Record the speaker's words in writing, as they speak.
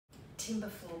timber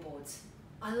floorboards.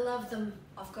 I love them.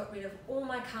 I've got rid of all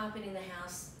my carpet in the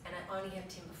house and I only have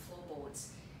timber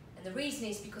floorboards. And the reason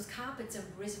is because carpets are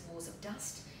reservoirs of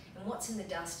dust, and what's in the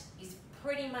dust is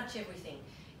pretty much everything.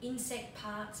 Insect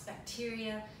parts,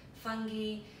 bacteria,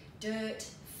 fungi, dirt,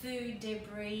 food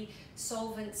debris,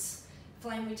 solvents,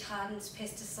 flame retardants,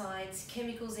 pesticides,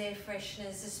 chemicals, air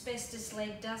fresheners, asbestos,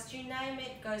 lead, dust, you name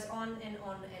it, goes on and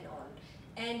on and on.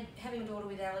 And having a daughter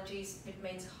with allergies, it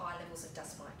means high levels of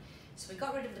dust mite. So we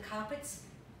got rid of the carpets,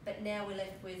 but now we're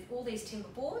left with all these timber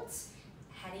boards.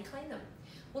 How do you clean them?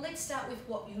 Well, let's start with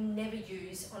what you never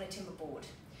use on a timber board.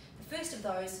 The first of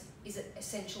those is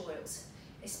essential oils,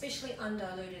 especially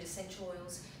undiluted essential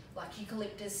oils like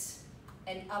eucalyptus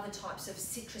and other types of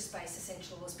citrus-based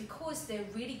essential oils, because they're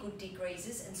really good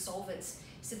degreasers and solvents.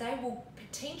 So they will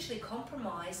potentially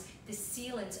compromise the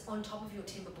sealants on top of your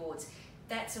timber boards.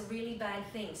 That's a really bad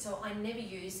thing. So I never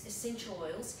use essential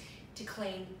oils to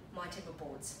clean my timber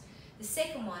boards. The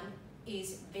second one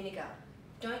is vinegar.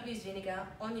 Don't use vinegar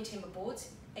on your timber boards.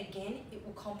 Again, it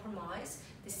will compromise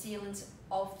the sealants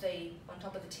on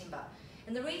top of the timber.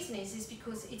 And the reason is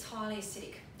because it's highly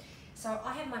acidic. So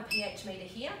I have my pH meter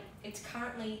here. It's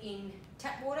currently in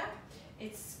tap water.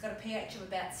 It's got a pH of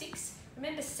about 6.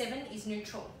 Remember, 7 is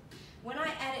neutral. When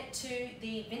I add it to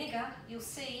the vinegar, you'll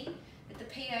see that the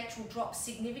pH will drop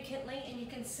significantly, and you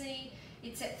can see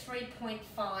it's at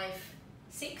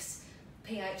 3.56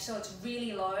 pH, so it's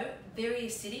really low, very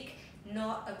acidic.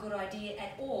 Not a good idea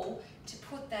at all to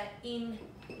put that in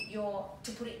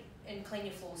and clean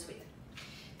your floors with.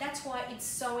 That's why it's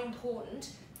so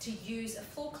important to use a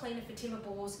floor cleaner for timber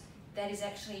boards that is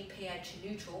actually pH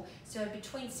neutral, so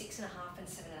between 6.5 and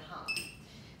 7.5.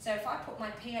 So if I put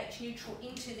my pH neutral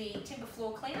into the timber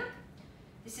floor cleaner,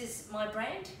 this is my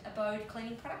brand, Abode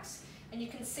Cleaning Products, and you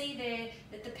can see there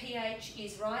that the pH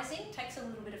is rising. It takes a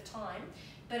little bit of time,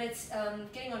 but it's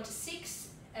getting on to 6,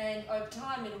 and over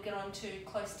time it'll get on to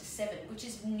close to 7, which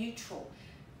is neutral,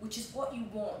 which is what you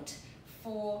want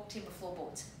for timber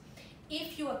floorboards.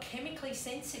 If you are chemically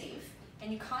sensitive and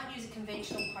you can't use a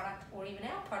conventional product or even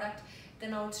our product,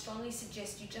 then I would strongly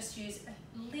suggest you just use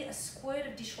a squirt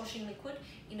of dishwashing liquid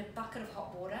in a bucket of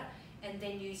hot water, and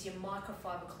then use your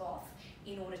microfiber cloth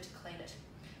in order to clean it.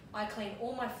 I clean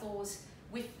all my floors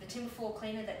with the timber floor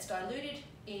cleaner that's diluted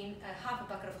in half a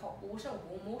bucket of hot water or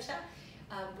warm water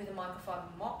with a microfiber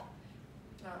mop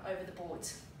over the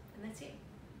boards, and that's it.